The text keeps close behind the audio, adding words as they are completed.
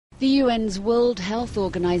The UN's World Health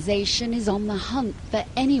Organization is on the hunt for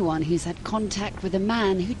anyone who's had contact with a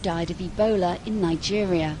man who died of Ebola in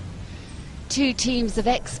Nigeria. 2 teams of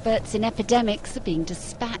experts in epidemics are being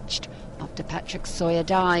dispatched after Patrick Sawyer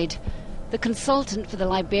died. The consultant for the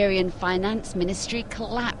Liberian Finance Ministry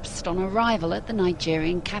collapsed on arrival at the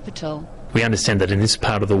Nigerian capital. We understand that in this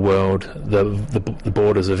part of the world, the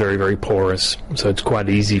borders are very, very porous, so it's quite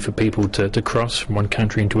easy for people to cross from one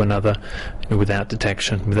country into another without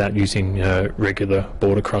detection, without using regular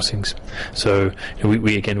border crossings. So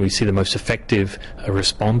we see the most effective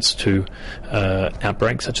response to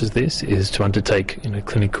outbreaks such as this is to undertake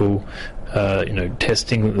clinical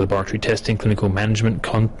testing, laboratory testing, clinical management,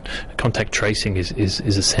 contact tracing is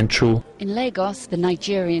essential. In Lagos, the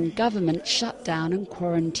Nigerian government shut down and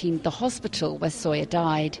quarantined the hospital where Sawyer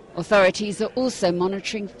died. Authorities are also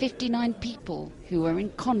monitoring 59 people who were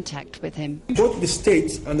in contact with him. Both the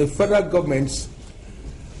states and the federal governments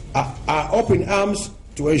are up in arms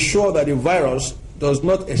to ensure that the virus does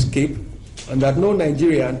not escape and that no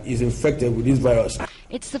Nigerian is infected with this virus.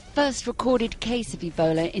 It's the first recorded case of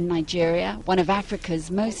Ebola in Nigeria, one of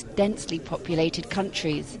Africa's most densely populated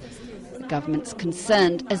countries. The government's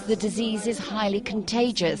concerned as the disease is highly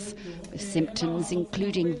contagious, with symptoms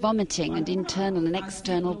including vomiting and internal and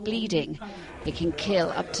external bleeding. It can kill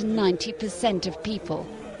up to 90% of people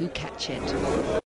who catch it.